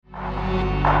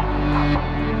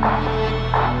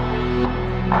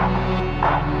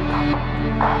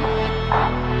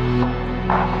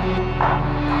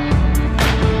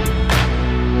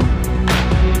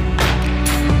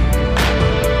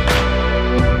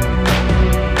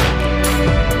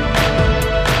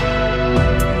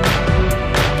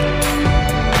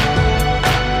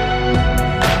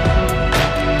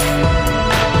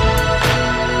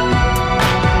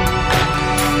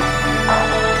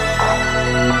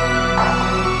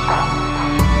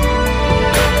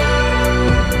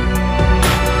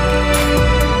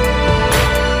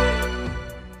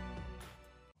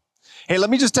Hey, let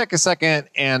me just take a second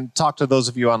and talk to those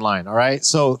of you online, all right?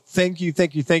 So thank you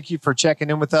for checking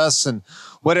in with us. And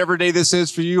whatever day this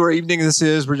is for you or evening this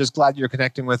is, we're just glad you're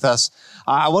connecting with us.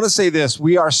 I want to say this.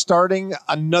 We are starting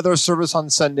another service on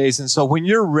Sundays. And so when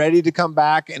you're ready to come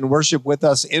back and worship with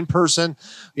us in person,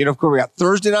 of course, we got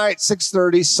Thursday night,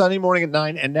 6:30, Sunday morning at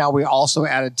 9, and now we also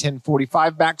added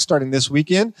 10:45 back starting this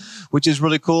weekend, which is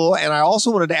really cool. And I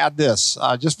also wanted to add this,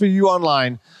 just for you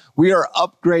online. We are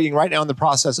upgrading right now in the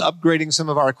process, upgrading some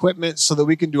of our equipment so that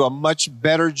we can do a much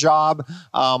better job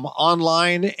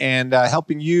online and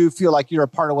helping you feel like you're a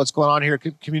part of what's going on here,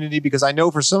 community. Because I know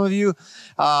for some of you,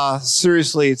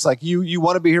 seriously, it's like you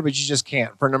want to be here, but you just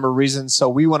can't for a number of reasons. So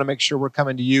we want to make sure we're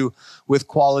coming to you with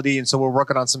quality. And so we're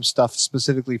working on some stuff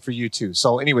specifically for you too.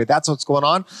 So anyway, that's what's going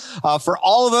on. For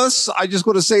all of us, I just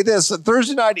want to say this.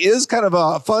 Thursday night is kind of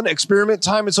a fun experiment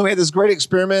time. And so we had this great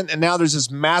experiment. And now there's this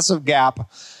massive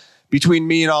gap between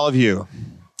me and all of you.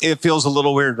 It feels a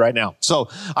little weird right now. So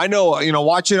I know,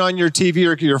 watching on your TV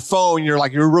or your phone,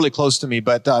 you're really close to me,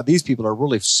 but these people are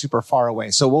really super far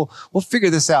away. So we'll figure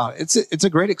this out. It's a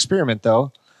great experiment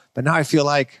though. But now I feel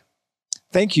like,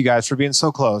 thank you guys for being so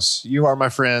close. You are my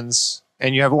friends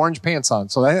and you have orange pants on.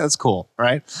 So that's cool,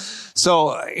 right?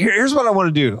 So here's what I want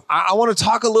to do. I want to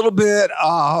talk a little bit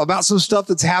about some stuff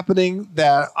that's happening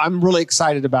that I'm really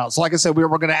excited about. So like I said, we're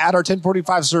going to add our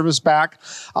 10:45 service back.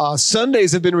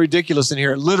 Sundays have been ridiculous in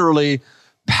here. Literally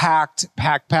packed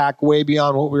way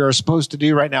beyond what we are supposed to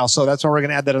do right now. So that's why we're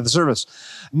going to add that to the service.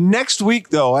 Next week,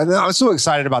 though, and I'm so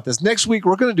excited about this. Next week,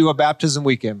 we're going to do a baptism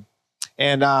weekend.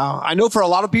 And I know for a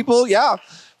lot of people,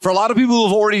 for a lot of people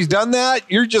who've already done that,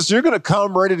 you're going to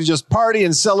come ready to just party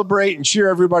and celebrate and cheer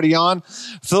everybody on.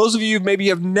 For those of you maybe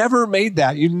have never made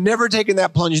that, you've never taken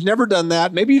that plunge, you've never done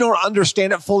that, maybe you don't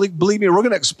understand it fully, believe me, we're going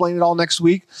to explain it all next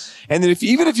week. And then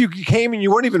even if you came and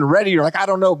you weren't even ready, you're like, I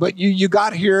don't know, but you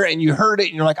got here and you heard it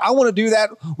and you're like, I want to do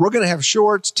that. We're going to have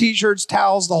shorts, t-shirts,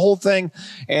 towels, the whole thing.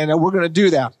 And we're going to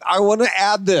do that. I want to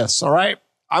add this, all right?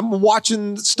 I'm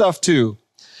watching stuff too.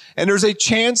 And there's a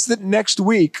chance that next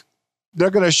week, they're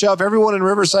going to shove everyone in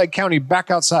Riverside County back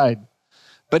outside.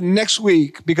 But next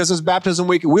week, because it's baptism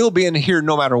week, we'll be in here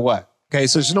no matter what. Okay,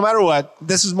 so no matter what,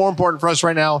 this is more important for us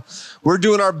right now. We're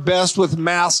doing our best with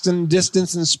masks and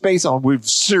distance and space. We've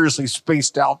seriously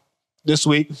spaced out this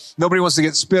week. Nobody wants to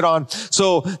get spit on.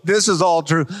 So this is all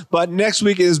true. But next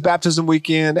week is baptism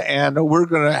weekend, and we're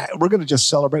gonna just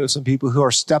celebrate with some people who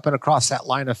are stepping across that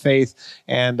line of faith,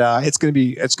 and it's gonna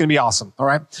be awesome. All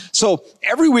right. So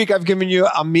every week I've given you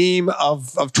a meme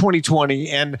of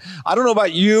 2020, and I don't know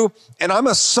about you, and I'm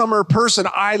a summer person.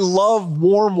 I love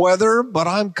warm weather, but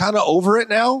I'm kind of over it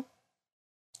now.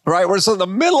 Right? We're in the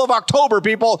middle of October,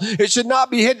 people. It should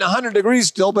not be hitting 100 degrees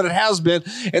still, but it has been.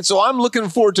 And so I'm looking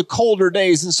forward to colder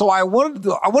days. And so I wanted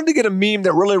to get a meme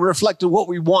that really reflected what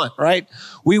we want, right?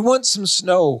 We want some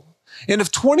snow. And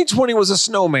if 2020 was a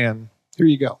snowman, here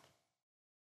you go.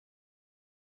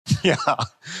 Yeah.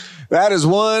 That is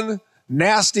one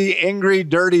nasty, angry,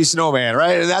 dirty snowman,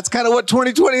 right? And that's kind of what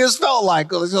 2020 has felt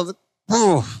like.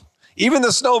 Even the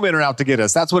snowmen are out to get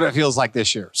us. That's what it feels like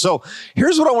this year. So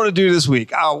here's what I want to do this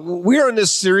week. We are in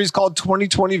this series called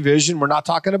 2020 Vision. We're not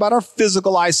talking about our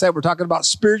physical eyesight. We're talking about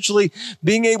spiritually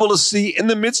being able to see in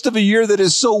the midst of a year that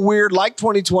is so weird like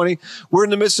 2020. We're in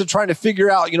the midst of trying to figure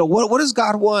out, what does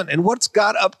God want and what's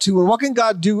God up to and what can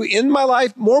God do in my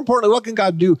life? More importantly, what can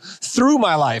God do through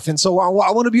my life? And so I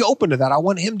want to be open to that. I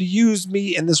want him to use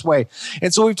me in this way.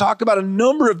 And so we've talked about a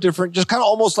number of different, just kind of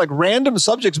almost like random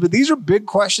subjects, but these are big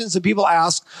questions that people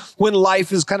ask when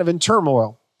life is kind of in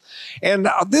turmoil. And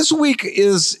this week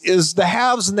is the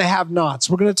haves and the have-nots.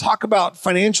 We're going to talk about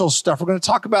financial stuff. We're going to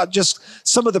talk about just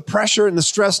some of the pressure and the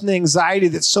stress and the anxiety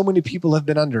that so many people have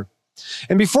been under.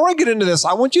 And before I get into this,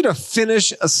 I want you to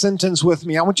finish a sentence with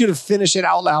me. I want you to finish it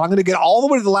out loud. I'm going to get all the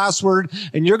way to the last word,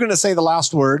 and you're going to say the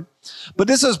last word. But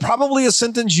this is probably a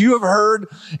sentence you have heard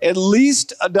at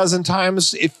least a dozen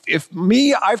times. If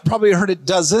me, I've probably heard it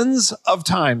dozens of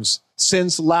times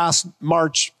since last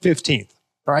March 15th.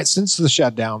 All right, since the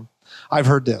shutdown, I've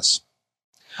heard this.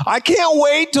 I can't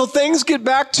wait till things get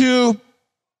back to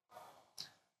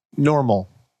normal.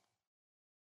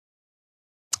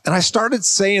 And I started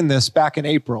saying this back in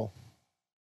April.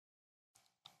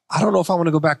 I don't know if I want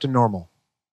to go back to normal.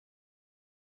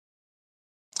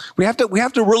 We have to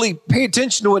really pay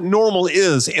attention to what normal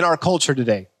is in our culture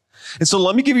today. And so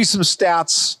let me give you some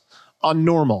stats on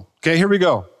normal. Okay, here we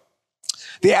go.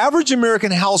 The average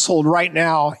American household right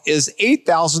now is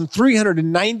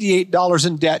 $8,398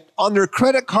 in debt on their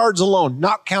credit cards alone,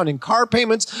 not counting car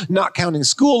payments, not counting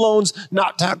school loans,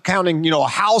 not counting, a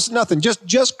house, nothing,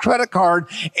 just credit card,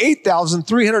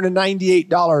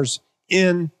 $8,398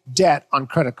 in debt on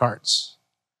credit cards.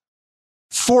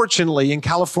 Fortunately, in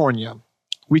California,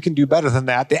 we can do better than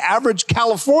that. The average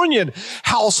Californian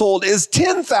household is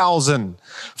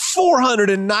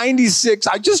 $10,496.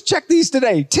 I just checked these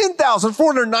today.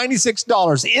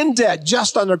 $10,496 in debt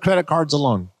just on their credit cards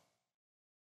alone.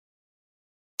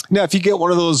 Now, if you get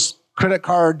one of those credit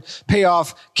card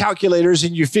payoff calculators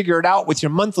and you figure it out with your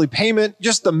monthly payment,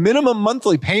 just the minimum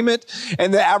monthly payment,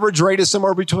 and the average rate is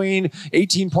somewhere between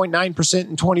 18.9%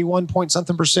 and 21 point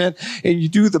something percent, and you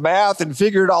do the math and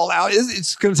figure it all out,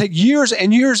 it's going to take years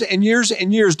and years and years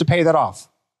and years to pay that off.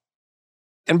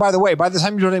 And by the way, by the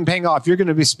time you're done paying off, you're going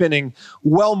to be spending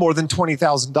well more than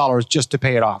 $20,000 just to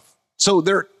pay it off. So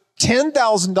they're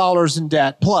 $10,000 in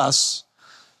debt plus,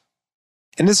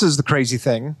 and this is the crazy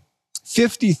thing,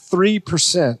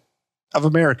 53% of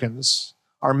Americans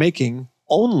are making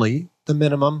only the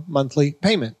minimum monthly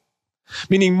payment.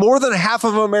 Meaning more than half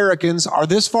of Americans are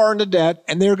this far into debt,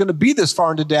 and they're going to be this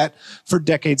far into debt for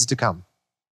decades to come.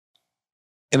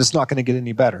 And it's not going to get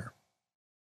any better.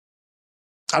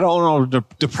 I don't want to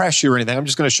depress you or anything. I'm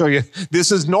just going to show you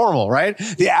this is normal, right?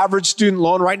 The average student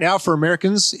loan right now for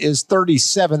Americans is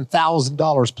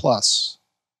 $37,000 plus.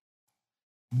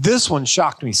 This one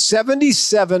shocked me.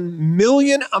 77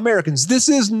 million Americans. This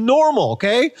is normal,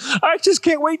 okay? I just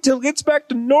can't wait till it gets back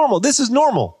to normal. This is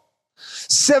normal.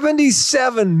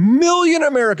 77 million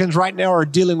Americans right now are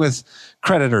dealing with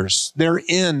creditors. They're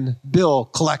in bill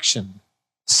collection.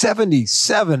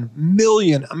 77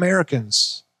 million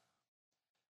Americans.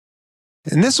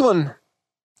 And this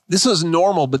is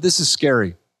normal, but this is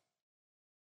scary.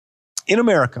 In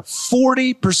America,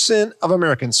 40% of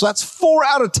Americans, so that's 4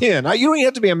 out of 10. Now, you don't even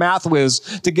have to be a math whiz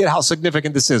to get how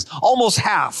significant this is. Almost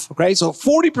half, okay? So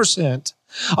 40%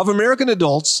 of American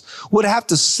adults would have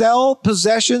to sell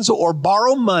possessions or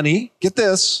borrow money, get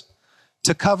this,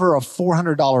 to cover a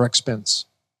 $400 expense.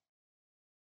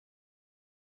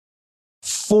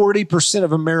 40%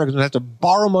 of Americans would have to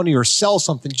borrow money or sell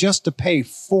something just to pay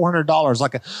 $400.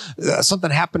 Like something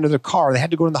happened to their car. They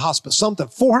had to go to the hospital. Something,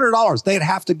 $400. They'd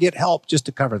have to get help just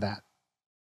to cover that.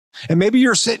 And maybe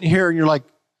you're sitting here and you're like,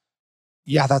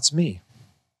 yeah, that's me.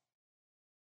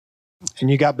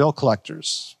 And you got bill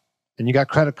collectors. And you got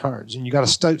credit cards. And you got a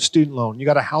student loan. You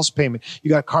got a house payment. You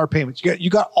got car payments.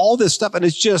 You got all this stuff. And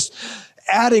it's just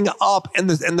adding up. And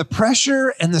the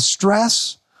pressure and the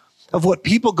stress of what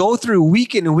people go through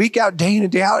week in and week out, day in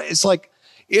and day out, it's like,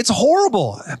 it's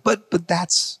horrible, but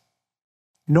that's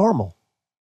normal.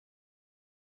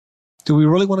 Do we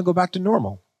really want to go back to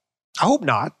normal? I hope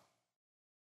not.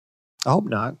 I hope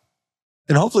not.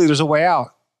 And hopefully there's a way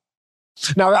out.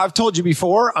 Now, I've told you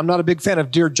before, I'm not a big fan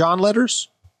of Dear John letters.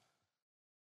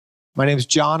 My name is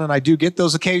John, and I do get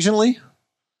those occasionally.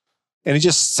 And it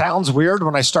just sounds weird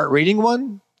when I start reading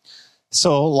one.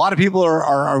 So a lot of people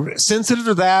are sensitive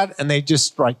to that, and they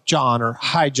just write John or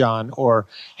hi, John, or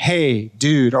hey,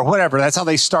 dude, or whatever. That's how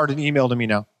they start an email to me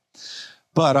now.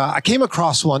 But I came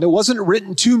across one. It wasn't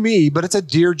written to me, but it's a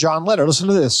Dear John letter. Listen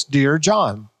to this. Dear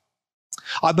John,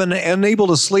 I've been unable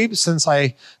to sleep since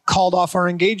I called off our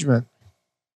engagement.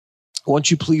 Won't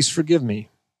you please forgive me?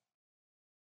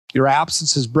 Your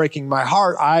absence is breaking my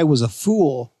heart. I was a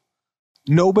fool.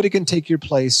 Nobody can take your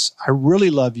place. I really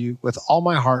love you with all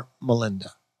my heart,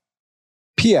 Melinda.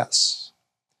 P.S.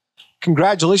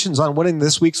 Congratulations on winning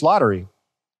this week's lottery.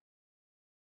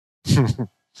 See,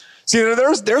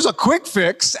 there's a quick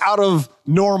fix out of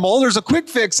normal. There's a quick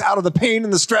fix out of the pain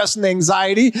and the stress and the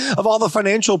anxiety of all the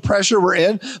financial pressure we're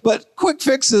in. But quick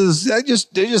fixes, they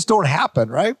just don't happen,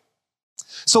 right?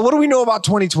 So what do we know about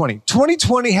 2020?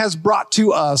 2020 has brought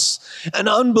to us an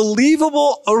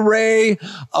unbelievable array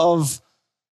of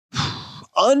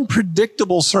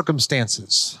unpredictable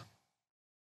circumstances.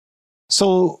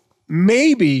 So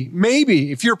maybe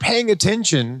if you're paying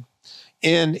attention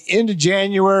into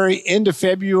January, into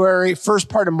February, first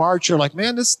part of March, you're like,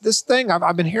 man, this thing,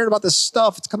 I've been hearing about this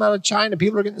stuff. It's come out of China.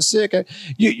 People are getting sick.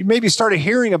 You maybe started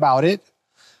hearing about it.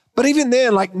 But even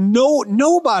then, like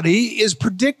nobody is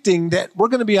predicting that we're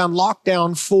going to be on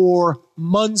lockdown for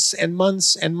months and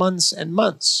months and months and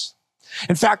months.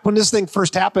 In fact, when this thing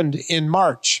first happened in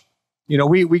March,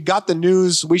 we got the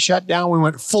news, we shut down, we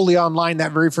went fully online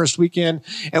that very first weekend,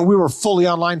 and we were fully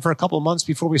online for a couple of months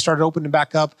before we started opening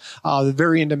back up the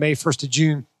very end of May, 1st of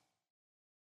June.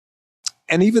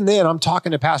 And even then, I'm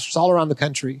talking to pastors all around the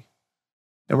country,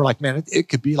 and we're like, man, it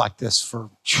could be like this for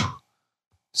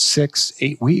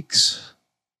 6-8 weeks.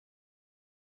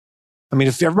 I mean,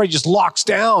 if everybody just locks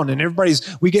down and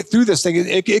we get through this thing,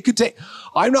 it could take,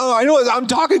 I know, I'm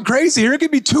talking crazy here. It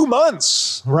could be 2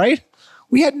 months, right?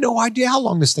 We had no idea how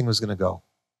long this thing was going to go.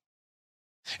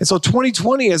 And so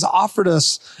 2020 has offered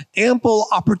us ample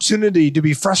opportunity to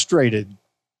be frustrated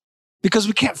because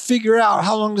we can't figure out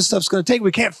how long this stuff's going to take.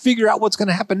 We can't figure out what's going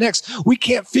to happen next. We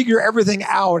can't figure everything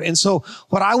out. And so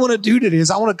what I want to do today is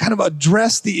I want to kind of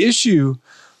address the issue.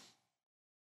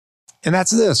 And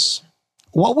that's this.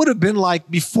 What would have been like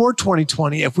before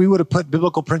 2020 if we would have put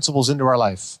biblical principles into our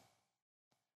life?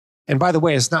 And by the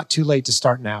way, it's not too late to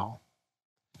start now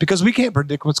because we can't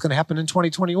predict what's going to happen in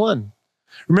 2021.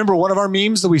 Remember one of our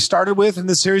memes that we started with in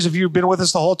this series, if you've been with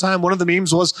us the whole time, one of the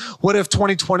memes was, what if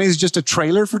 2020 is just a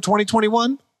trailer for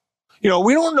 2021? We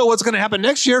don't know what's going to happen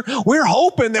next year. We're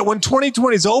hoping that when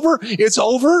 2020 is over, it's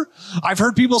over. I've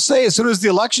heard people say as soon as the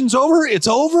election's over, it's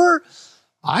over.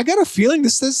 I got a feeling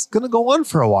this is going to go on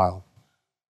for a while.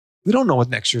 We don't know what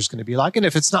next year's going to be like. And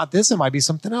if it's not this, it might be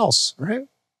something else, right?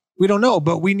 We don't know,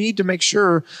 but we need to make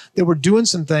sure that we're doing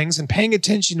some things and paying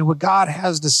attention to what God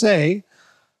has to say.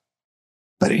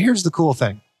 But here's the cool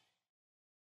thing.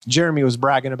 Jeremy was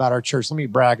bragging about our church. Let me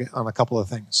brag on a couple of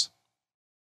things.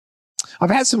 I've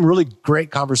had some really great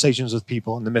conversations with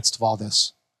people in the midst of all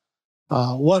this.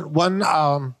 More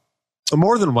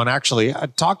than one, actually. I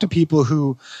talked to people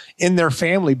who, in their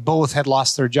family, both had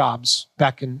lost their jobs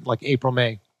back in like April,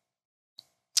 May.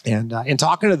 And in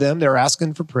talking to them, they were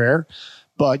asking for prayer,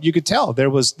 but you could tell there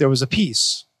was a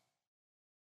peace.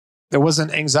 There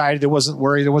wasn't anxiety, there wasn't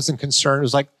worry, there wasn't concern. It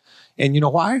was like, and you know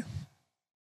why?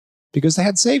 Because they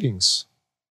had savings.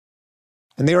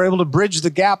 And they were able to bridge the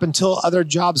gap until other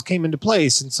jobs came into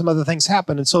place and some other things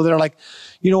happened. And so they're like,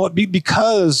 you know what,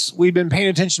 because we've been paying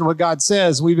attention to what God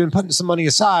says, we've been putting some money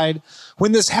aside.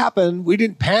 When this happened, we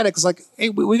didn't panic. It's like, hey,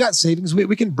 we got savings.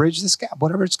 We can bridge this gap,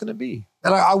 whatever it's going to be.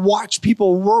 And I watch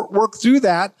people work through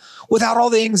that without all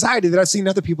the anxiety that I've seen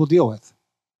other people deal with.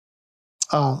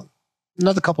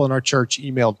 Another couple in our church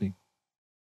emailed me.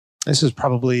 This is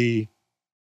probably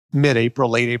mid-April,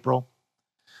 late April.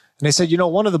 And they said,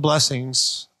 one of the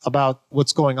blessings about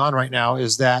what's going on right now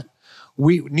is that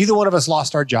neither one of us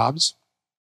lost our jobs,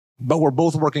 but we're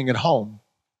both working at home.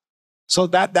 So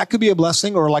that could be a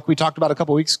blessing, or like we talked about a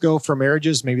couple of weeks ago for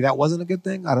marriages, maybe that wasn't a good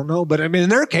thing. I don't know. But I mean, in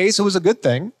their case, it was a good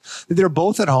thing that they're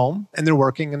both at home and they're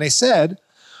working. And they said,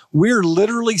 we're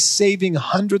literally saving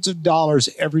hundreds of dollars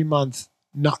every month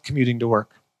not commuting to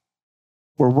work.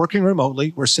 We're working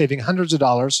remotely. We're saving hundreds of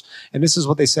dollars. And this is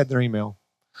what they said in their email.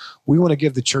 We want to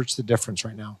give the church the difference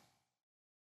right now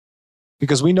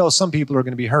because we know some people are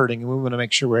going to be hurting and we want to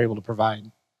make sure we're able to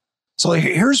provide. So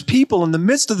here's people in the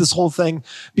midst of this whole thing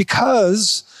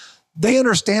because they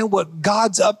understand what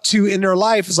God's up to in their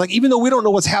life. It's like, even though we don't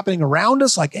know what's happening around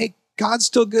us, like, hey, God's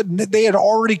still good. And they had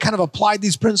already kind of applied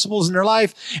these principles in their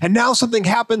life. And now something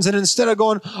happens. And instead of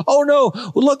going, oh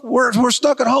no, look, we're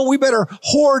stuck at home. We better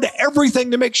hoard everything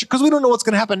to make sure, because we don't know what's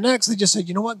going to happen next. They just said,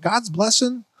 you know what? God's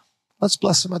blessing. Let's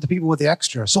bless some other people with the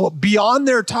extra. So beyond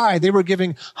their tithe, they were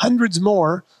giving hundreds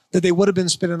more that they would have been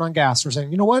spending on gas. They're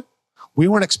saying, you know what? We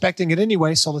weren't expecting it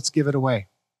anyway, so let's give it away.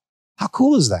 How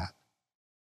cool is that?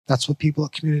 That's what people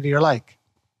at Community are like.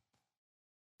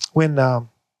 When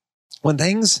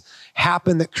things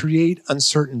happen that create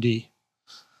uncertainty,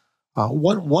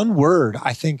 one word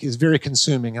I think is very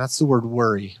consuming, and that's the word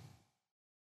worry.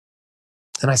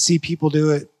 And I see people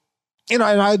do it. And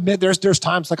I admit there's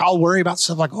times like I'll worry about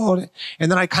stuff like, oh,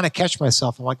 and then I kind of catch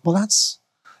myself. I'm like, well, that's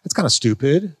kind of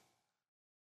stupid.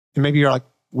 And maybe you're like,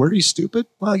 worry stupid?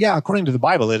 Well, yeah, according to the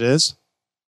Bible, it is.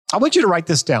 I want you to write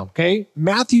this down, okay?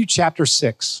 Matthew chapter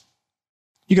 6.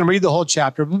 You can read the whole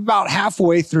chapter, about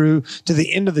halfway through to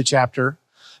the end of the chapter,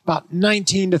 about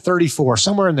 19 to 34,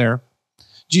 somewhere in there,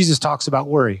 Jesus talks about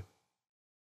worry.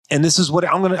 And this is what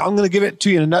I'm going to give it to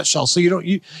you in a nutshell. So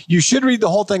you should read the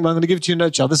whole thing, but I'm going to give it to you in a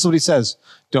nutshell. This is what he says.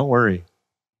 Don't worry.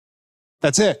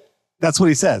 That's it. That's what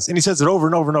he says. And he says it over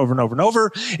and over and over and over and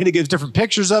over. And he gives different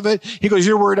pictures of it. He goes,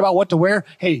 you're worried about what to wear?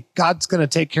 Hey, God's going to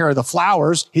take care of the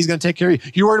flowers. He's going to take care of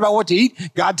you. You're worried about what to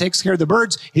eat? God takes care of the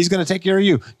birds. He's going to take care of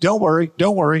you. Don't worry.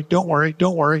 Don't worry. Don't worry.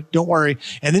 Don't worry. Don't worry.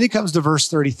 And then he comes to verse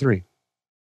 33.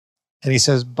 And he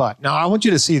says, but. Now I want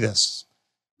you to see this.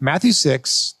 Matthew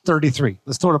 6, 33.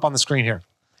 Let's throw it up on the screen here.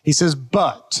 He says,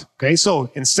 but. Okay,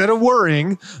 so instead of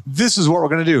worrying, this is what we're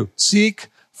going to do. Seek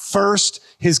first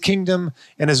his kingdom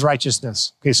and his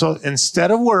righteousness. Okay, so instead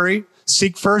of worry,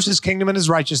 seek first his kingdom and his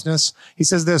righteousness. He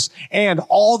says this, and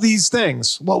all these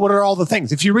things. What are all the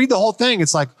things? If you read the whole thing,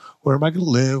 it's like, where am I going to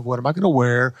live? What am I going to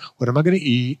wear? What am I going to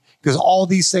eat? Because all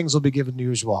these things will be given to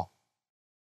you as well.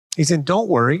 He said, don't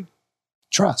worry,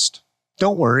 trust.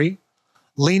 Don't worry,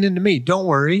 lean into me. Don't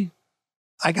worry,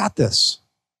 I got this.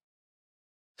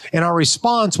 And our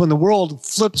response when the world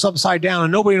flips upside down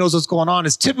and nobody knows what's going on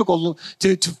is typical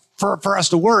for us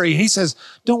to worry. He says,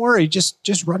 don't worry,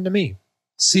 just run to me.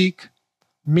 Seek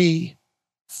me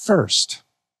first.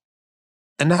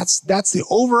 And that's the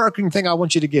overarching thing I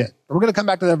want you to get. We're going to come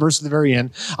back to that verse at the very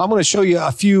end. I'm going to show you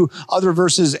a few other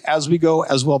verses as we go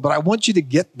as well, but I want you to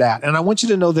get that. And I want you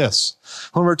to know this.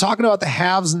 When we're talking about the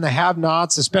haves and the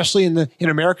have-nots, especially in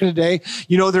America today,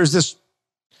 there's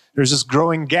this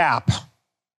growing gap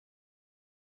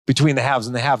between the haves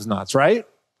and the have-nots, right?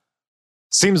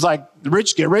 Seems like the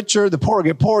rich get richer, the poor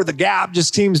get poorer. The gap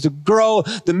just seems to grow.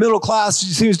 The middle class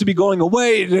seems to be going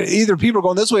away. Either people are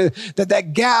going this way.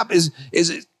 That gap is,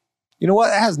 you know what?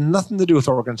 It has nothing to do with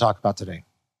what we're going to talk about today.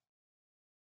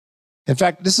 In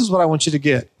fact, this is what I want you to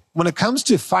get. When it comes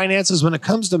to finances, when it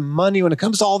comes to money, when it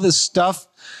comes to all this stuff,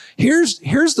 here's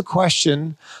the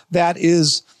question that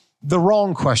is the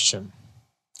wrong question.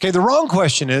 Okay, the wrong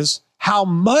question is, how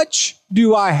much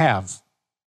do I have?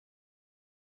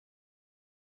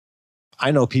 I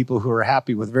know people who are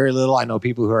happy with very little. I know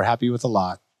people who are happy with a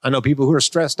lot. I know people who are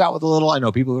stressed out with a little. I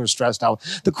know people who are stressed out.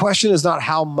 The question is not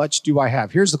how much do I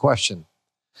have? Here's the question.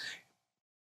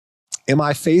 Am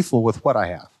I faithful with what I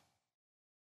have?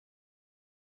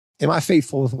 Am I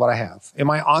faithful with what I have? Am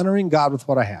I honoring God with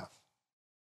what I have?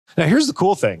 Now, here's the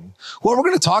cool thing. What we're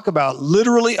going to talk about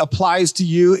literally applies to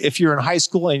you if you're in high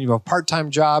school and you have a part-time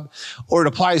job, or it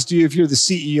applies to you if you're the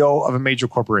CEO of a major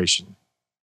corporation.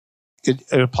 It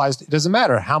applies. It doesn't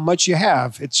matter how much you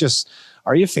have. It's just,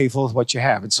 are you faithful with what you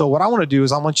have? And so what I want to do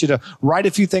is I want you to write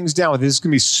a few things down. This is going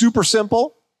to be super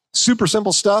simple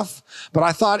stuff. But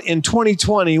I thought in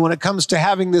 2020, when it comes to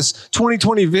having this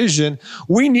 2020 vision,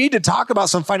 we need to talk about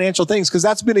some financial things because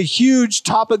that's been a huge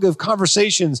topic of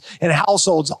conversations in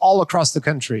households all across the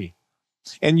country.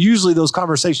 And usually those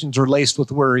conversations are laced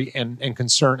with worry and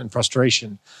concern and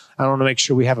frustration. I want to make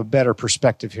sure we have a better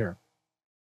perspective here.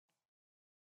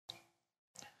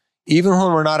 Even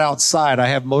when we're not outside, I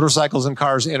have motorcycles and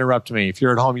cars interrupt me. If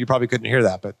you're at home, you probably couldn't hear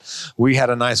that, but we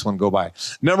had a nice one go by.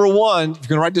 Number one, if you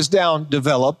can write this down,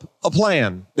 develop a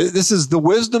plan. This is the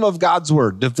wisdom of God's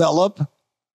word. Develop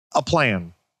a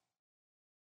plan.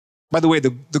 By the way,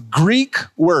 the Greek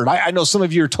word, I know some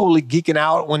of you are totally geeking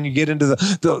out when you get into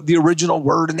the original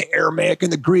word in the Aramaic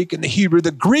and the Greek and the Hebrew.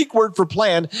 The Greek word for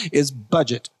plan is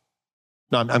budget.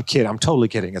 No, I'm kidding. I'm totally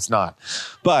kidding. It's not.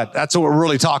 But that's what we're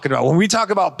really talking about. When we talk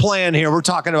about plan here, we're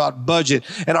talking about budget.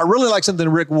 And I really like something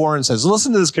Rick Warren says.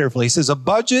 Listen to this carefully. He says, a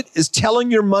budget is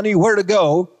telling your money where to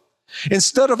go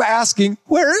instead of asking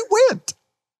where it went.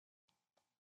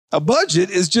 A budget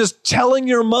is just telling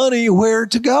your money where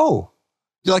to go.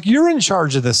 You're in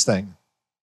charge of this thing.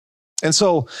 And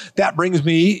so that brings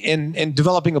me in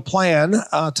developing a plan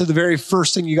to the very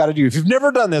first thing you got to do. If you've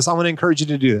never done this, I want to encourage you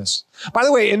to do this. By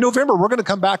the way, in November, we're going to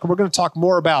come back and we're going to talk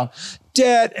more about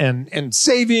debt and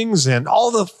savings and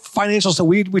all the financial stuff.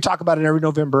 We talk about it every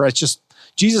November. It's just,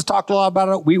 Jesus talked a lot about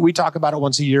it. We talk about it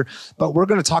once a year, but we're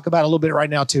going to talk about it a little bit right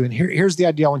now too. And here's the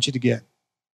idea I want you to get.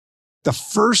 The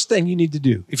first thing you need to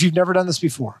do, if you've never done this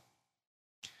before,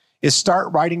 is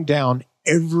start writing down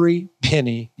every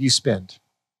penny you spend.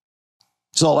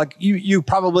 So like you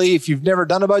probably, if you've never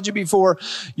done a budget before,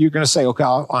 you're going to say, okay,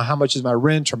 how much is my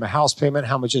rent or my house payment?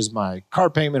 How much is my car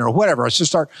payment or whatever? Let's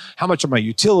just start, how much are my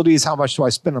utilities? How much do I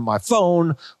spend on my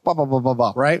phone? Blah, blah, blah, blah,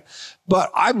 blah, right? But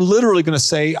I'm literally going to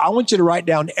say, I want you to write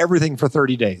down everything for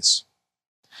 30 days.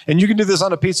 And you can do this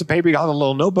on a piece of paper. You have a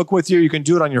little notebook with you. You can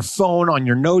do it on your phone, on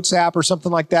your notes app or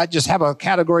something like that. Just have a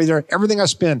category there, everything I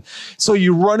spend. So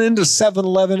you run into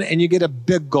 7-Eleven and you get a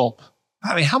big gulp.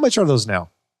 I mean, how much are those now?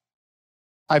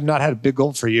 I've not had a big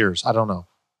gulp for years. I don't know.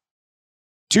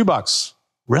 $2.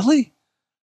 Really?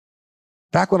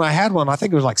 Back when I had one, I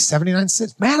think it was like 79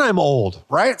 cents. Man, I'm old,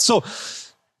 right? So,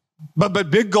 but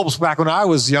big gulps back when I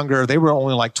was younger, they were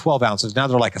only like 12 ounces. Now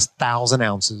they're like 1,000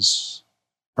 ounces,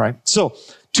 right? So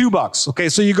 $2. Okay,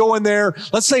 so you go in there.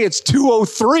 Let's say it's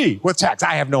 $2.03 with tax.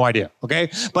 I have no idea. Okay,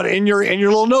 but in your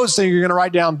little notes thing, you're going to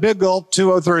write down big gulp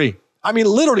 $2.03. I mean,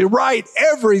 literally write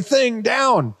everything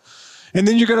down. And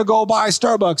then you're going to go buy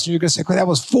Starbucks and you're going to say, okay, that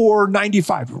was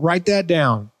 $4.95. Write that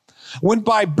down. Went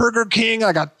by Burger King.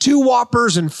 I got 2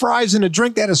 Whoppers and fries and a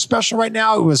drink. They had a special right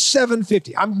now. It was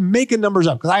 $7.50. I'm making numbers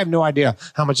up because I have no idea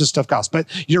how much this stuff costs, but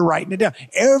you're writing it down.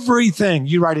 Everything,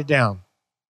 you write it down.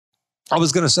 I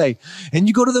was going to say, and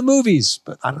you go to the movies,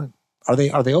 but I don't,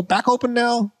 are they back open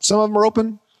now? Some of them are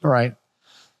open. All right.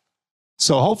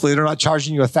 So hopefully they're not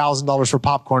charging you $1,000 for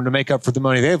popcorn to make up for the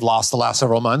money they've lost the last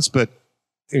several months, but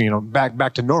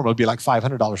back to normal, it'd be like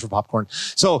 $500 for popcorn.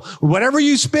 So whatever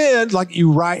you spend, like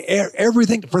you write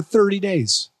everything for 30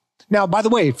 days. Now, by the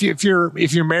way, if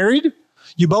you're married,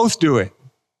 you both do it.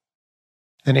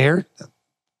 And here,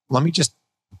 let me just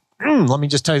Let me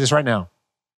just tell you this right now.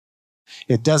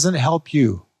 It doesn't help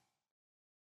you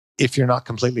if you're not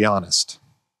completely honest.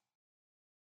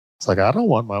 It's like, I don't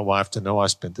want my wife to know I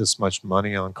spent this much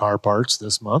money on car parts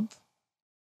this month.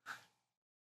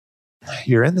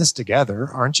 You're in this together,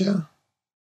 aren't you?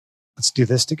 Let's do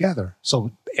this together.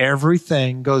 So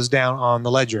everything goes down on the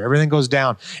ledger. Everything goes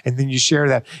down, and then you share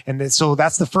that. And so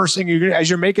that's the first thing as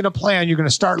you're making a plan, you're going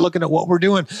to start looking at what we're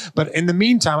doing. But in the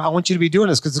meantime, I want you to be doing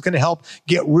this because it's going to help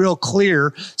get real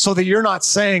clear so that you're not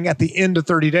saying at the end of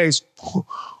 30 days,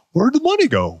 where'd the money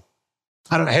go?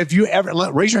 I don't know. Have you ever,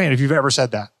 raise your hand if you've ever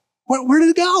said that. Where did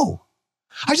it go?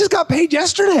 I just got paid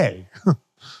yesterday.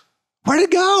 Where'd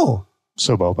it go?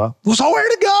 So Boba, so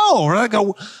where'd it go? Where'd it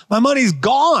go? My money's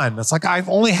gone. It's like I've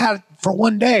only had it for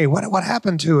one day. What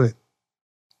happened to it?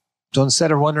 So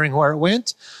instead of wondering where it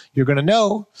went, you're going to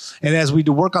know. And as we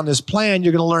do work on this plan,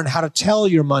 you're going to learn how to tell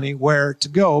your money where to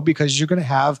go because you're going to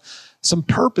have some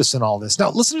purpose in all this.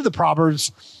 Now, listen to the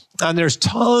Proverbs. And there's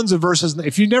tons of verses.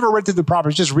 If you've never read through the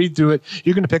Proverbs, just read through it.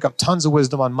 You're going to pick up tons of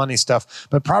wisdom on money stuff.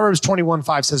 But Proverbs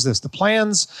 21:5 says this: the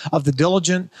plans of the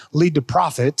diligent lead to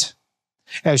profit,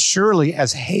 as surely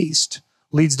as haste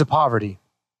leads to poverty.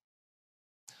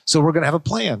 So we're going to have a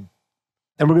plan,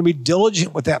 and we're going to be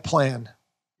diligent with that plan.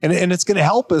 And it's going to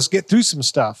help us get through some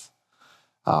stuff.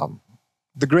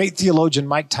 The great theologian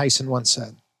Mike Tyson once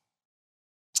said,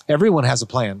 everyone has a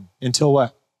plan until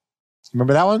what?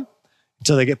 Remember that one?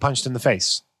 Until they get punched in the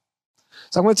face.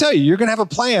 So I'm going to tell you, you're going to have a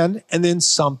plan, and then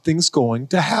something's going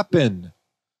to happen.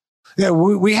 Yeah,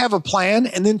 we have a plan,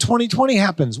 and then 2020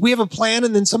 happens. We have a plan,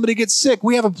 and then somebody gets sick.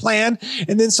 We have a plan,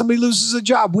 and then somebody loses a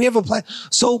job. We have a plan.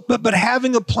 So, but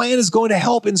having a plan is going to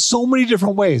help in so many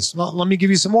different ways. Well, let me give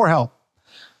you some more help.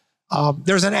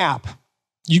 There's an app.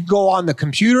 You can go on the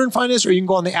computer and find this, or you can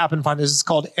go on the app and find this. It's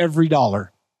called EveryDollar.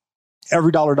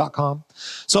 EveryDollar.com.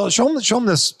 So show them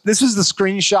this. This is the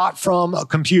screenshot from a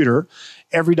computer,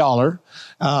 EveryDollar.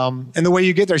 And the way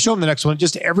you get there, show them the next one,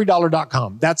 just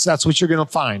EveryDollar.com. That's what you're going to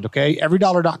find, okay?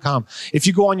 EveryDollar.com. If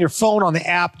you go on your phone on the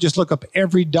app, just look up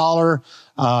EveryDollar,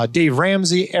 Dave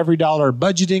Ramsey, EveryDollar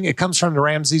budgeting. It comes from the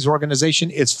Ramsey's organization.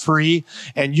 It's free,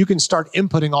 and you can start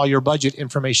inputting all your budget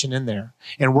information in there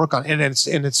and work on it.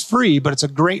 And it's free, but it's a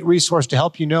great resource to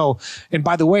help you know. And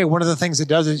by the way, one of the things it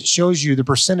does is it shows you the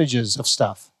percentages of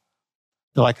stuff.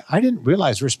 They're like, I didn't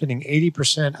realize we're spending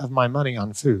 80% of my money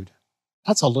on food.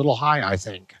 That's a little high, I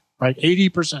think, right?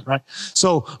 80%, right?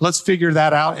 So let's figure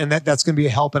that out, and that's going to be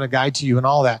a help and a guide to you and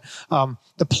all that.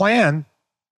 The plan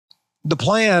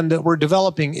that we're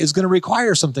developing is going to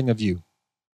require something of you.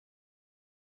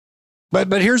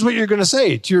 But here's what you're going to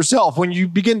say to yourself when you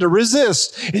begin to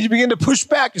resist and you begin to push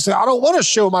back. You say, I don't want to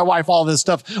show my wife all this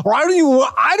stuff, or I don't even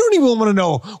want to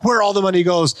know where all the money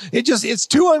goes. It's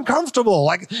too uncomfortable.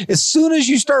 Like as soon as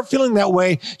you start feeling that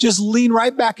way, just lean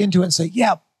right back into it and say,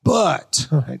 yeah, but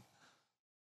right,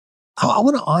 I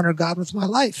want to honor God with my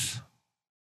life.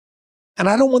 And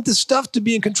I don't want this stuff to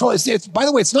be in control. By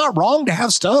the way, it's not wrong to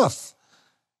have stuff.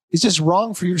 It's just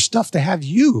wrong for your stuff to have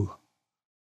you.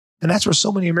 And that's where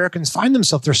so many Americans find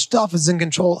themselves. Their stuff is in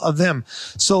control of them.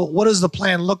 So what does the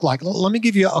plan look like? Let me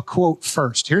give you a quote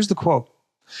first. Here's the quote.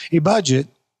 A budget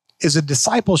is a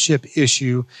discipleship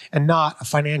issue and not a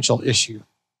financial issue.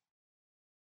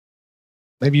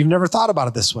 Maybe you've never thought about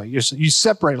it this way. You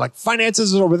separate, like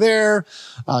finances is over there,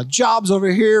 jobs over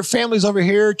here, families over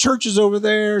here, churches over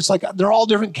there. It's like they're all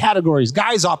different categories.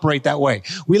 Guys operate that way.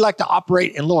 We like to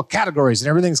operate in little categories, and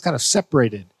everything's kind of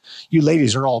separated. You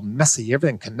ladies are all messy.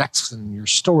 Everything connects, and your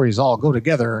stories all go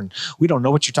together, and we don't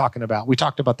know what you're talking about. We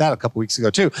talked about that a couple weeks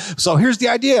ago, too. So here's the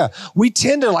idea. We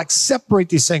tend to like separate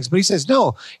these things, but he says,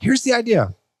 no, here's the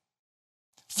idea.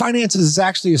 Finances is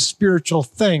actually a spiritual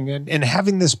thing, and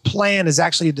having this plan is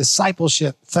actually a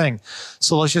discipleship thing.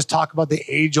 So let's just talk about the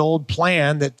age-old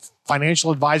plan that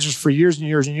financial advisors for years and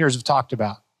years and years have talked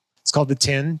about. It's called the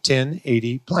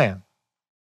 10-10-80 plan.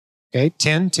 Okay,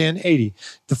 10-10-80.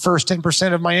 The first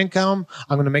 10% of my income,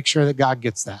 I'm going to make sure that God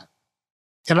gets that.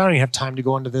 And I don't even have time to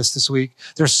go into this week.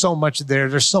 There's so much there.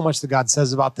 There's so much that God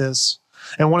says about this.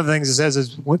 And one of the things it says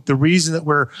is the reason that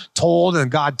we're told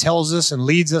and God tells us and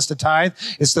leads us to tithe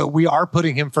is that we are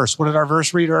putting him first. What did our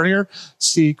verse read earlier?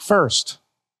 Seek first.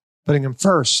 Putting him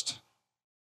first.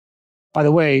 By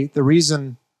the way, the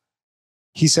reason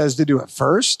he says to do it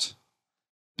first,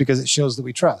 because it shows that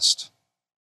we trust.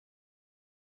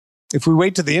 If we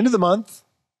wait to the end of the month,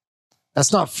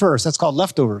 that's not first. That's called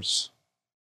leftovers.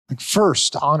 Like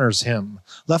first honors him.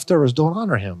 Leftovers don't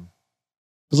honor him.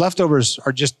 The leftovers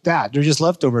are just that. They're just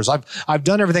leftovers. I've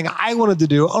done everything I wanted to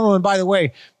do. Oh, and by the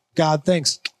way, God,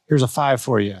 thanks. Here's a 5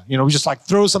 for you. You know, we just like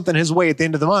throw something his way at the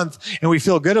end of the month and we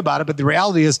feel good about it. But the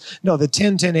reality is, no, the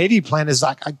 10-10-80 plan is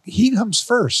like, he comes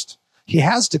first. He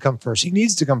has to come first. He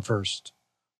needs to come first.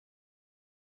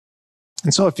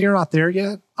 And so if you're not there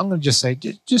yet, I'm going to just say,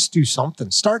 just do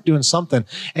something. Start doing something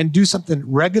and do something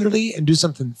regularly and do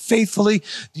something faithfully.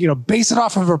 You know, base it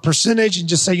off of a percentage and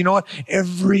just say, you know what?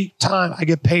 Every time I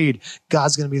get paid,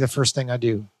 God's going to be the first thing I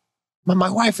do.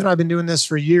 My wife and I have been doing this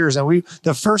for years, and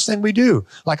the first thing we do,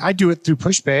 like I do it through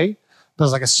PushPay.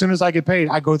 Because like as soon as I get paid,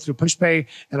 I go through PushPay,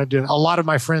 and I do. A lot of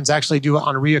my friends actually do it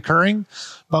on reoccurring.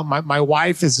 But my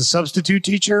wife is a substitute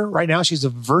teacher right now. She's a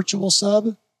virtual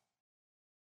sub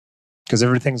because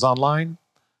everything's online.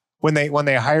 When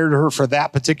they hired her for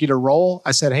that particular role,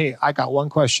 I said, "Hey, I got one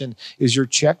question: is your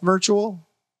check virtual?"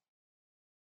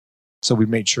 So we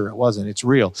made sure it wasn't. It's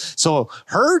real. So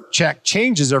her check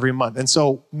changes every month. And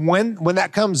so when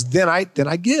that comes, then I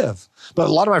give. But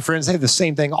a lot of my friends have the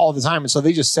same thing all the time. And so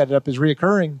they just set it up as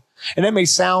reoccurring. And that may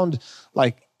sound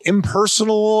like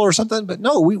impersonal or something, but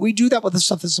no, we do that with the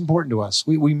stuff that's important to us.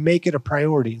 We make it a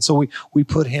priority. And so we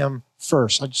put him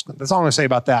first. That's all I'm going to say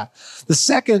about that. The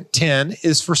second 10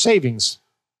 is for savings.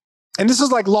 And this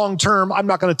is like long term. I'm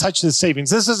not going to touch this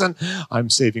savings. This isn't, I'm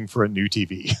saving for a new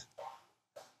TV.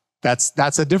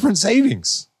 That's a different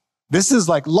savings. This is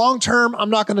like long-term.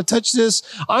 I'm not going to touch this.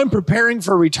 I'm preparing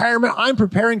for retirement. I'm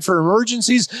preparing for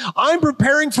emergencies. I'm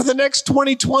preparing for the next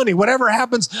 2020. Whatever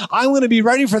happens, I'm going to be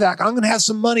ready for that. I'm going to have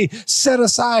some money set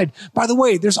aside. By the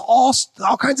way, there's all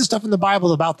kinds of stuff in the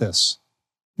Bible about this.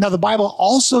 Now, the Bible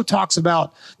also talks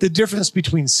about the difference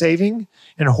between saving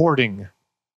and hoarding.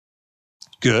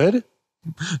 Good,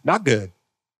 not good,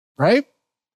 right?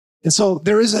 And so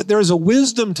there is a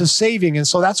wisdom to saving. And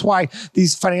so that's why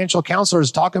these financial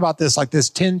counselors talk about this, like this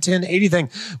 10-10-80 thing.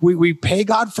 We pay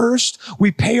God first, we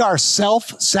pay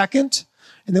ourselves second,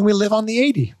 and then we live on the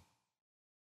 80.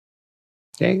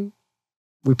 Okay?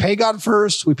 We pay God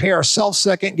first, we pay ourselves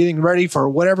second, getting ready for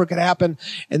whatever could happen,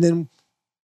 and then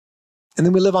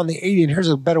we live on the 80. And here's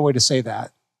a better way to say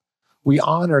that. We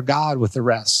honor God with the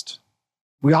rest.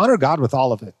 We honor God with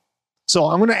all of it. So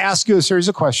I'm going to ask you a series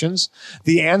of questions.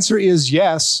 The answer is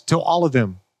yes to all of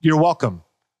them. You're welcome.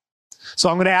 So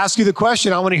I'm going to ask you the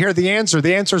question. I want to hear the answer.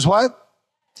 The answer is what?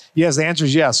 Yes, the answer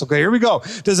is yes. Okay, here we go.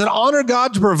 Does it honor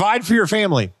God to provide for your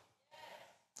family?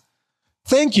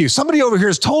 Thank you. Somebody over here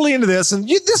is totally into this, and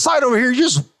this side over here, you're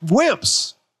just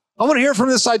wimps. I want to hear from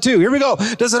this side too. Here we go.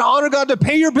 Does it honor God to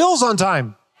pay your bills on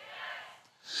time?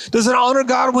 Does it honor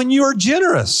God when you are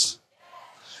generous?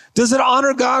 Does it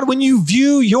honor God when you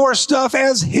view your stuff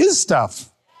as his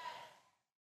stuff?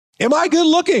 Am I good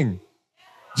looking?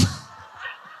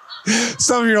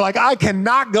 Some of you are like, I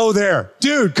cannot go there.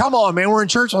 Dude, come on, man. We're in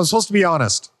church. I'm supposed to be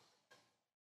honest.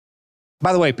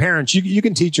 By the way, parents, you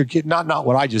can teach your kid, not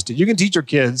what I just did. You can teach your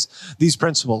kids these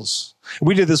principles.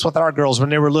 We did this with our girls when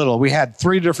they were little. We had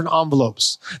 3 different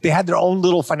envelopes. They had their own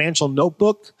little financial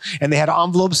notebook, and they had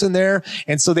envelopes in there.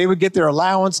 And so they would get their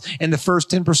allowance, and the first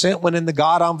 10% went in the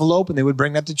God envelope, and they would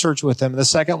bring that to church with them. And the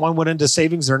second one went into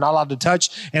savings they're not allowed to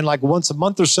touch. And like once a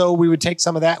month or so, we would take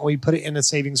some of that and we put it in the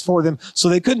savings for them so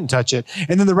they couldn't touch it.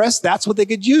 And then the rest, that's what they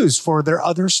could use for their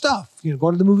other stuff. You know,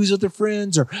 going to the movies with their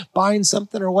friends or buying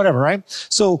something or whatever, right?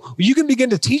 So you can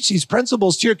begin to teach these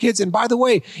principles to your kids. And by the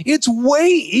way, it's way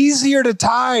easier to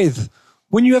tithe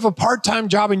when you have a part-time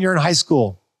job and you're in high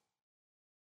school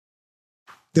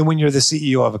than when you're the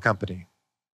CEO of a company.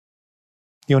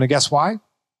 You want to guess why?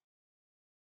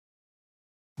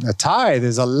 A tithe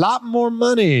is a lot more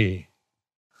money.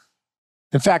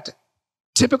 In fact,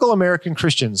 typical American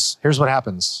Christians, here's what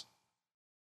happens.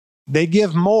 They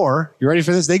give more. You ready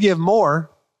for this? They give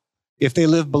more if they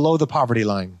live below the poverty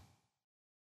line.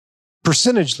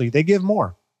 Percentagely, they give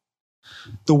more.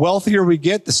 The wealthier we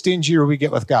get, the stingier we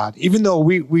get with God. Even though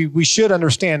we should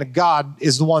understand that God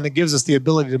is the one that gives us the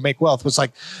ability to make wealth. It's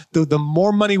like the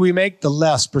more money we make, the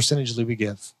less percentagely we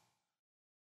give.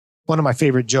 One of my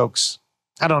favorite jokes.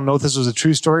 I don't know if this was a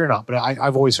true story or not, but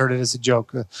I've always heard it as a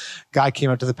joke. A guy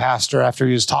came up to the pastor after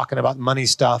he was talking about money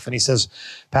stuff, and he says,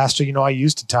 Pastor, you know, I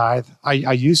used to tithe. I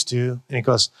used to. And he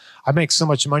goes, I make so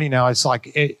much money now. It's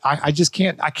like, I just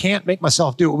can't make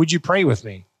myself do it. Would you pray with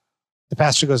me? The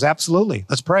pastor goes, absolutely.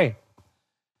 Let's pray.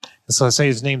 And so I say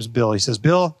his name's Bill. He says,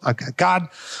 Bill, God,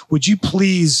 would you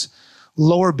please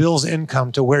lower Bill's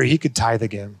income to where he could tithe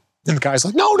again? And the guy's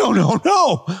like, no.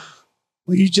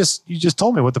 Well, you just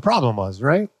told me what the problem was,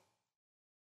 right?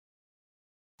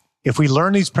 If we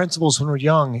learn these principles when we're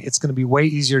young, it's going to be way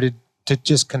easier to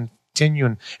just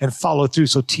continue and follow through.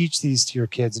 So teach these to your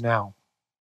kids now.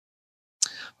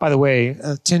 By the way,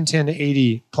 a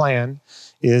 10-10-80 plan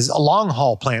is a long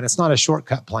haul plan. It's not a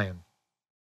shortcut plan.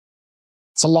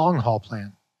 It's a long haul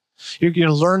plan. You're going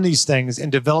to learn these things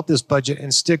and develop this budget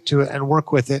and stick to it and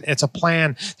work with it. It's a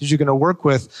plan that you're going to work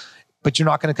with, but you're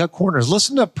not going to cut corners.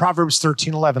 Listen to Proverbs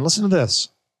 13:11. Listen to this.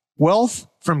 Wealth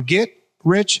from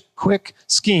get-rich-quick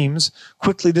schemes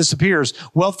quickly disappears.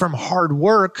 Wealth from hard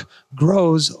work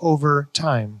grows over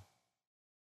time.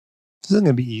 This isn't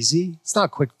going to be easy. It's not a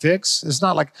quick fix. It's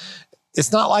not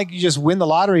like you just win the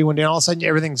lottery one day and all of a sudden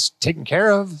everything's taken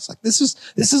care of. It's like, this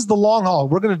is the long haul.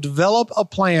 We're going to develop a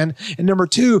plan. And number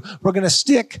two, we're going to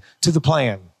stick to the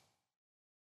plan.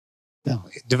 Now,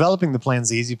 developing the plan is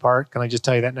the easy part. Can I just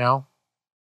tell you that now?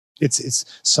 It's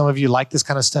some of you like this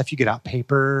kind of stuff. You get out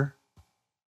paper,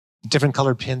 different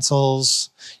colored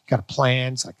pencils. You got a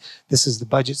plan. It's like, this is the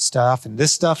budget stuff. And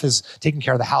this stuff is taking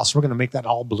care of the house. We're going to make that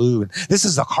all blue. And this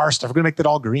is the car stuff. We're going to make that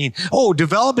all green. Oh,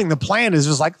 developing the plan is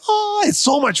just like, oh, it's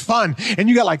so much fun. And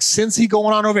you got like Scentsy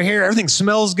going on over here. Everything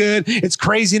smells good. It's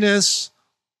craziness.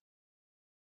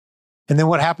 And then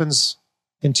what happens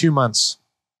in 2 months?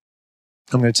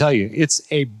 I'm going to tell you, it's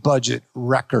a budget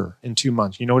wrecker in 2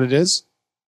 months. You know what it is?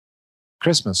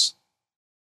 Christmas.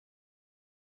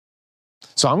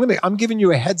 So I'm giving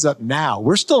you a heads up now.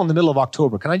 We're still in the middle of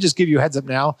October. Can I just give you a heads up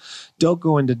now? Don't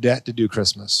go into debt to do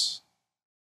Christmas.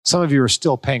 Some of you are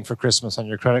still paying for Christmas on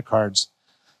your credit cards.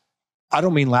 I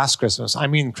don't mean last Christmas. I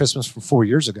mean Christmas from 4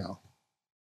 years ago.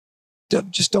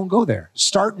 Just don't go there.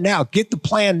 Start now. Get the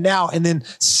plan now and then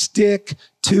stick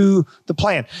to the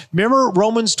plan. Remember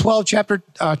Romans 12, chapter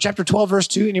 12, verse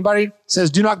 2? Anybody? It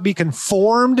says, do not be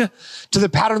conformed to the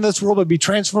pattern of this world, but be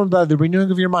transformed by the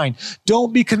renewing of your mind.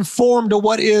 Don't be conformed to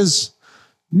what is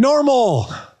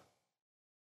normal.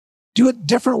 Do it a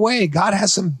different way. God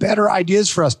has some better ideas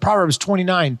for us. Proverbs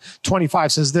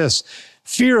 29:25 says this,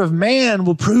 fear of man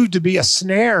will prove to be a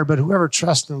snare, but whoever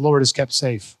trusts in the Lord is kept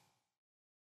safe.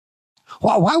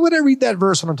 Why would I read that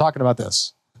verse when I'm talking about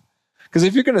this? Because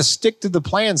if you're going to stick to the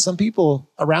plan, some people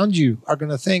around you are going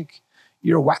to think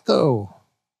you're wacko.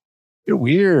 You're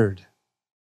weird.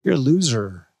 You're a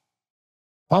loser.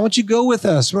 Why don't you go with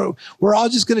us? We're all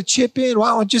just going to chip in. Why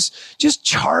don't just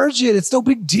charge it? It's no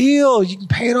big deal. You can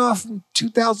pay it off in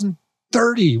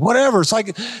 2030, whatever. It's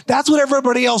like, that's what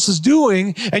everybody else is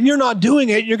doing, and you're not doing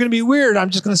it. You're going to be weird. I'm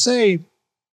just going to say,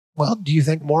 well, do you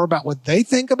think more about what they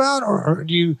think about, or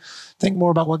do you think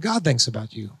more about what God thinks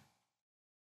about you?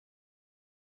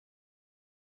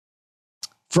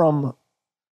 From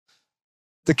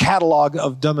the catalog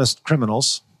of dumbest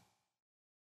criminals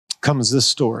comes this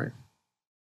story.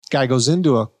 Guy goes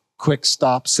into a quick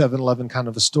stop 7-Eleven kind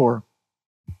of a store,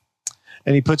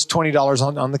 and he puts $20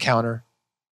 on the counter,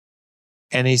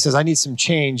 and he says, I need some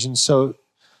change. And so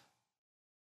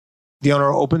the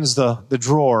owner opens the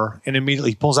drawer and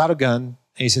immediately pulls out a gun, and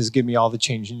he says, give me all the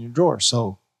change in your drawer.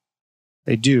 So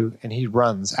they do, and he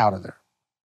runs out of there,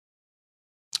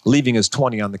 leaving his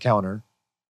 20 on the counter.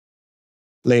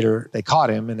 Later, they caught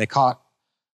him, and they caught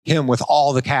him with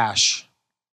all the cash,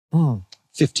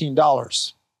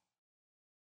 $15.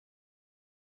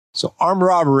 So armed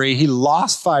robbery, he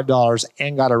lost $5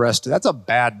 and got arrested. That's a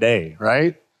bad day,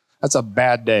 right? That's a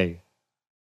bad day.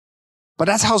 But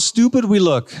that's how stupid we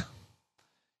look.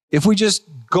 If we just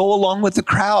go along with the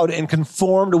crowd and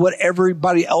conform to what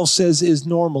everybody else says is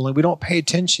normal, and we don't pay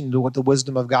attention to what the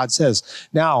wisdom of God says.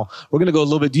 Now, we're going to go a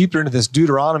little bit deeper into this.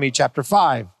 Deuteronomy chapter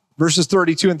 5, verses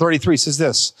 32 and 33 says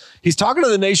this. He's talking to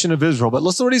the nation of Israel, but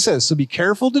listen to what he says. So be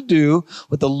careful to do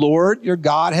what the Lord your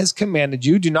God has commanded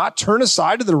you. Do not turn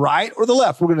aside to the right or the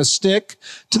left. We're going to stick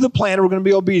to the plan. We're going to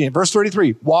be obedient. Verse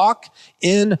 33, walk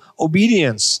in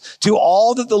obedience to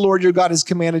all that the Lord your God has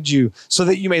commanded you, so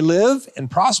that you may live and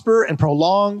prosper and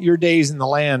prolong your days in the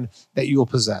land that you will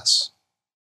possess.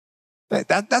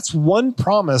 That's one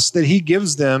promise that he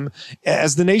gives them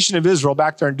as the nation of Israel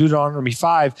back there in Deuteronomy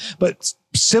 5. But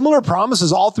similar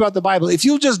promises all throughout the Bible. If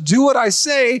you'll just do what I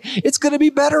say, it's going to be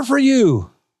better for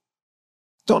you.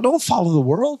 Don't follow the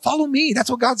world. Follow me. That's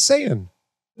what God's saying.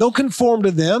 Don't conform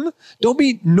to them. Don't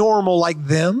be normal like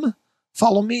them.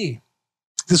 Follow me.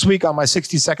 This week on my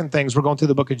 60-second things, we're going through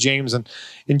the book of James. And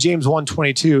in James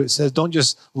 1:22, it says, don't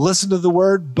just listen to the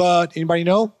word, but anybody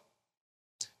know?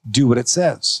 Do what it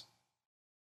says.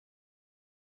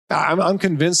 I'm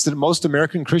convinced that most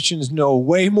American Christians know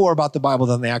way more about the Bible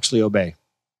than they actually obey.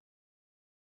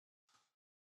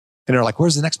 And they're like,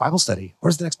 where's the next Bible study?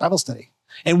 Where's the next Bible study?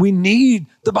 And we need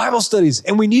the Bible studies,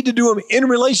 and we need to do them in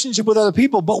relationship with other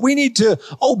people, but we need to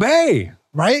obey,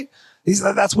 right?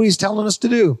 That's what he's telling us to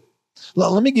do.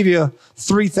 Let me give you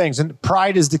 3 things, and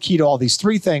pride is the key to all these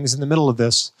 3 things in the middle of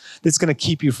this that's going to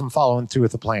keep you from following through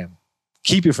with the plan.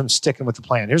 keep you from sticking with the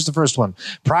plan. Here's the first one.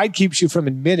 Pride keeps you from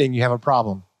admitting you have a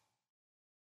problem.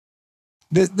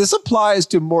 This applies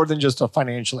to more than just a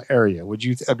financial area. Would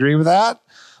you agree with that?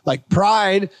 Like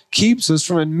pride keeps us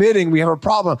from admitting we have a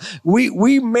problem.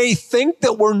 We may think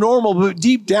that we're normal, but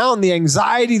deep down, the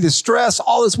anxiety, the stress,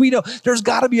 all this, we know there's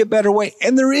got to be a better way.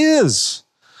 And there is.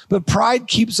 But pride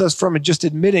keeps us from just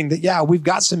admitting that, yeah, we've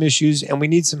got some issues and we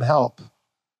need some help.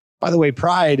 By the way,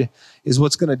 pride is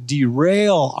what's going to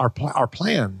derail our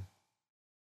plan.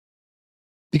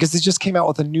 Because they just came out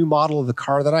with a new model of the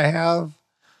car that I have.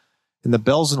 And the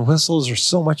bells and whistles are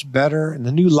so much better. And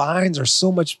the new lines are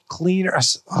so much cleaner.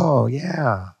 Oh,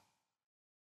 yeah.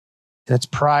 And it's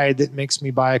pride that makes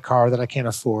me buy a car that I can't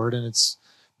afford. And it's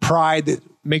pride that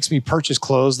makes me purchase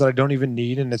clothes that I don't even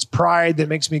need. And it's pride that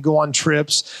makes me go on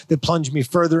trips that plunge me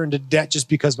further into debt just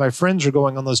because my friends are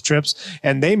going on those trips.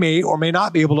 And they may or may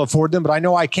not be able to afford them, but I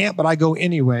know I can't, but I go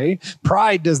anyway.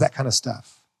 Pride does that kind of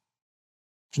stuff.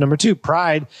 Number two,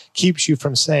 pride keeps you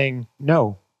from saying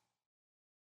no.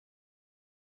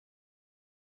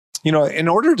 You know, in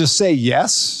order to say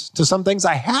yes to some things,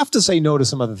 I have to say no to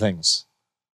some other things.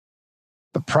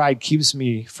 But pride keeps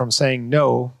me from saying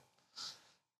no.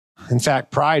 In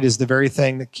fact, pride is the very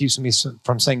thing that keeps me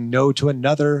from saying no to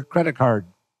another credit card.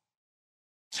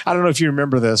 I don't know if you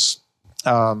remember this.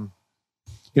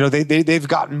 They've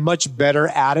gotten much better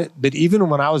at it. But even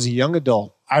when I was a young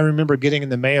adult, I remember getting in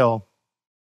the mail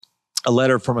a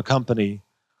letter from a company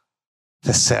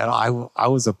that said I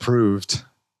was approved.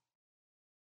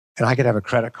 And I could have a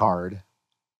credit card.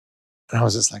 And I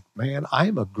was just like, man,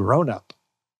 I'm a grown-up.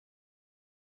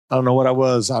 I don't know what I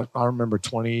was. I remember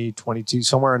 20, 22,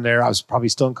 somewhere in there. I was probably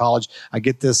still in college. I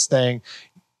get this thing.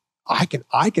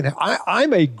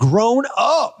 I'm a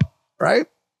grown-up, right?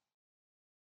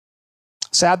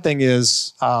 Sad thing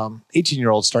is,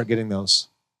 18-year-olds start getting those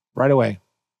right away.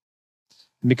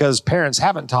 And because parents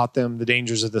haven't taught them the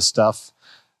dangers of this stuff,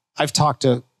 I've talked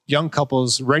to young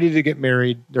couples ready to get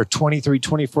married. They're 23,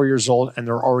 24 years old, and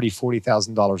they're already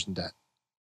 $40,000 in debt.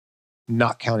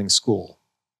 Not counting school,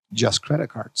 just credit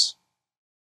cards.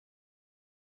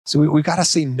 So we've got to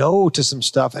say no to some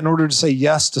stuff in order to say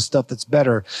yes to stuff that's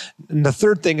better. And the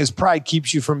third thing is pride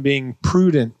keeps you from being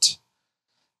prudent.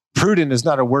 Prudent is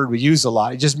not a word we use a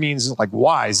lot. It just means like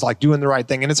wise, like doing the right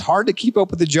thing. And it's hard to keep up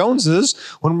with the Joneses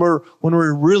when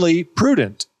we're really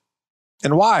prudent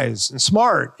and wise and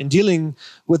smart in dealing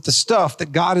with the stuff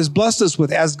that God has blessed us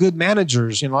with as good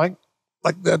managers. You know,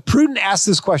 like the prudent asks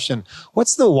this question: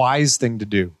 what's the wise thing to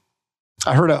do?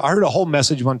 I heard a whole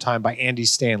message one time by Andy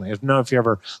Stanley. I don't know if you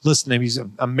ever listened to him. He's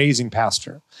an amazing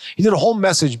pastor. He did a whole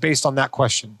message based on that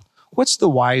question: what's the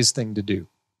wise thing to do?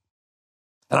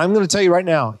 And I'm going to tell you right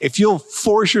now, if you'll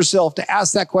force yourself to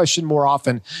ask that question more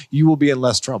often, you will be in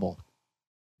less trouble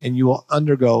and you will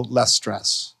undergo less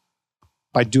stress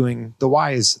by doing the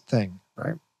wise thing,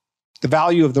 right? The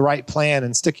value of the right plan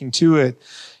and sticking to it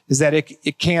is that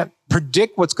it can't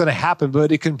predict what's going to happen,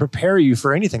 but it can prepare you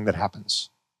for anything that happens.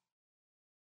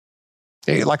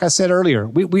 Like I said earlier,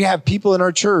 we have people in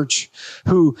our church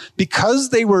who, because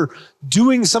they were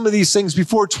doing some of these things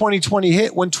before 2020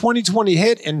 hit, when 2020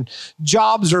 hit and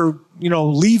jobs are,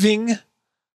 leaving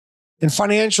and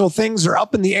financial things are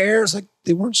up in the air, it's like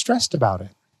they weren't stressed about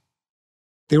it.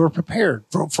 They were prepared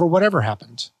for whatever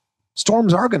happened.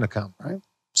 Storms are going to come, right?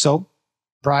 So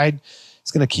pride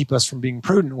is going to keep us from being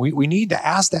prudent. We need to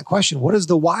ask that question: what is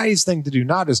the wise thing to do?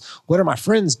 Not as, what are my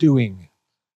friends doing?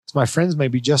 Because my friends may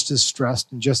be just as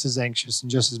stressed and just as anxious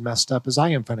and just as messed up as I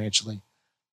am financially.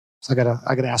 So I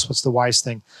gotta ask, what's the wise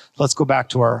thing? Let's go back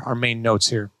to our main notes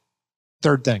here.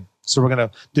 Third thing. So we're going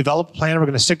to develop a plan. We're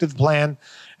going to stick to the plan.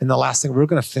 And the last thing, we're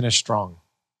going to finish strong.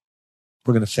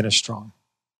 We're going to finish strong.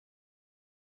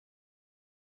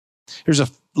 Here's a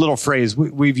little phrase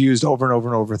we've used over and over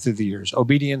and over through the years: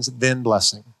 obedience, then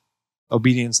blessing.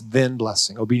 Obedience, then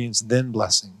blessing. Obedience, then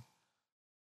blessing.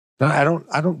 Now,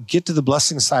 I don't get to the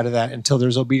blessing side of that until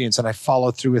there's obedience, and I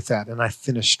follow through with that, and I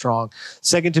finish strong.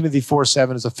 2 Timothy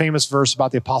 4:7 is a famous verse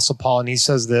about the Apostle Paul, and he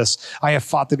says this: I have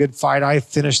fought the good fight. I have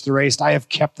finished the race. I have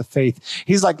kept the faith.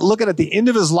 He's like looking at the end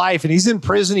of his life, and he's in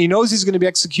prison. He knows he's going to be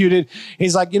executed.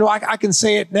 He's like, I can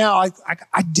say it now.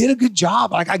 I did a good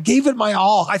job. I gave it my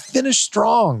all. I finished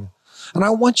strong. And I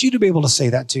want you to be able to say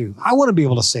that too. I want to be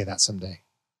able to say that someday.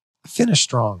 I finished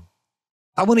strong.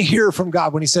 I want to hear from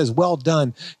God when he says, well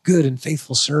done, good and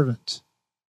faithful servant.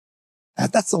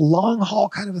 That's a long haul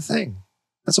kind of a thing.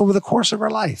 That's over the course of our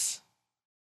life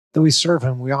that we serve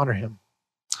him, we honor him.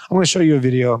 I'm going to show you a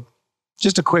video,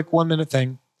 just a quick 1-minute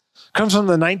thing. It comes from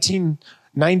the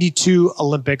 1992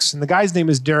 Olympics, and the guy's name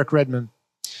is Derek Redmond.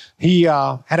 He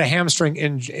had a hamstring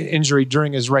injury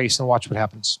during his race, and watch what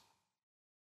happens.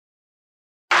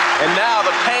 And now the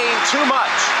pain too much.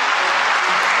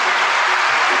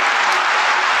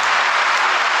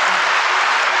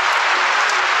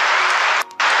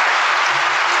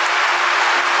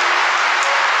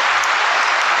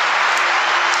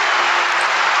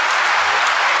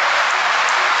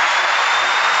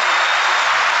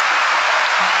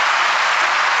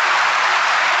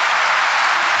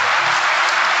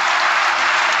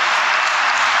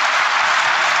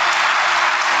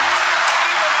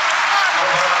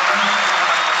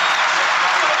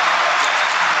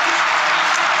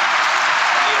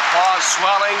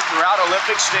 Swelling throughout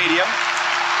Olympic Stadium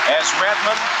as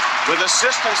Redmond, with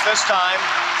assistance this time,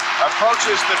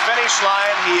 approaches the finish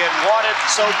line he had wanted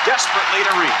so desperately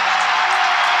to reach.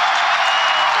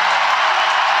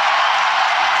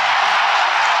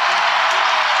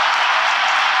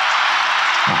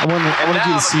 I want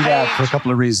you to see that for a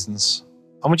couple of reasons.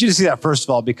 I want you to see that, first of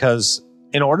all, because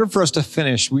in order for us to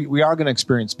finish, we are going to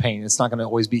experience pain. It's not going to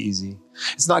always be easy.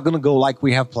 It's not going to go like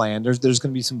we have planned. There's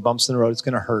going to be some bumps in the road. It's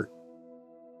going to hurt.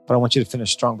 But I want you to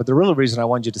finish strong. But the real reason I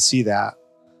wanted you to see that,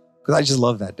 because I just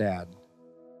love that dad.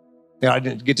 You know, I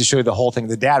didn't get to show you the whole thing.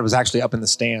 The dad was actually up in the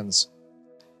stands,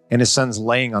 and his son's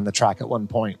laying on the track at one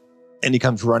point. And he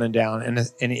comes running down,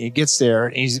 and he gets there,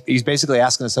 and he's basically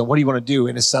asking his son, what do you want to do?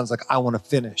 And his son's like, I want to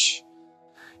finish.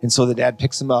 And so the dad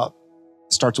picks him up,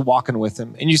 starts walking with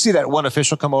him. And you see that one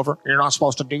official come over. You're not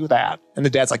supposed to do that. And the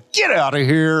dad's like, get out of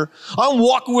here. I'm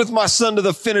walking with my son to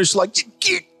the finish. Like,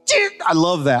 I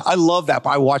love that. I love that. But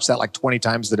I watched that like 20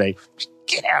 times today.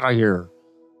 Get out of here.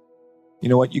 You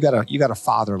know what? You got a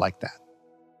father like that.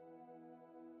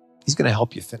 He's going to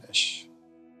help you finish.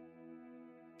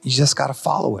 You just got to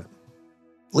follow him.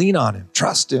 Lean on him.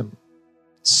 Trust him.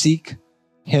 Seek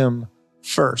him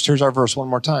first. Here's our verse one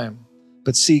more time.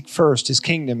 But seek first his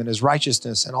kingdom and his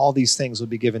righteousness, and all these things will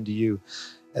be given to you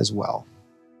as well.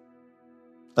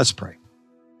 Let's pray.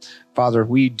 Father,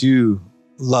 we do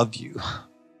love you.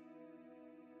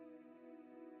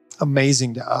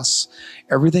 Amazing to us.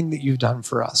 Everything that you've done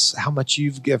for us, how much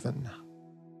you've given,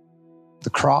 the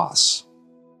cross,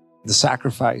 the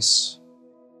sacrifice.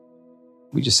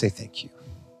 We just say thank you.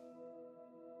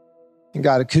 And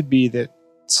God, it could be that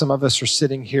some of us are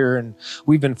sitting here and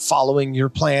we've been following your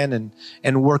plan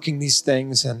and working these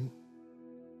things, and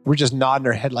we're just nodding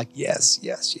our head like, yes,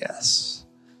 yes, yes.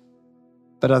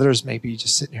 But others may be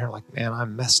just sitting here like, man,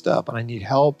 I'm messed up and I need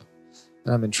help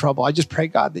and I'm in trouble. I just pray,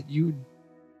 God, that you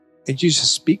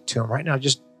just speak to them right now.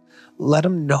 Just let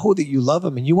them know that you love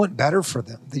them and you want better for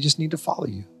them. They just need to follow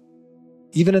you,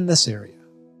 even in this area.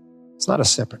 It's not a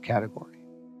separate category.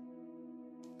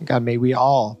 God, may we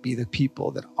all be the people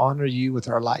that honor you with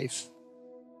our life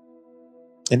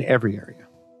in every area.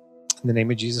 In the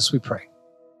name of Jesus, we pray.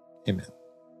 Amen.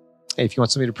 Hey, if you want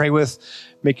somebody to pray with,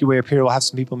 make your way up here. We'll have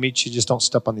some people meet you. Just don't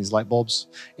step on these light bulbs,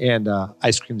 and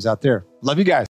ice cream's out there. Love you guys.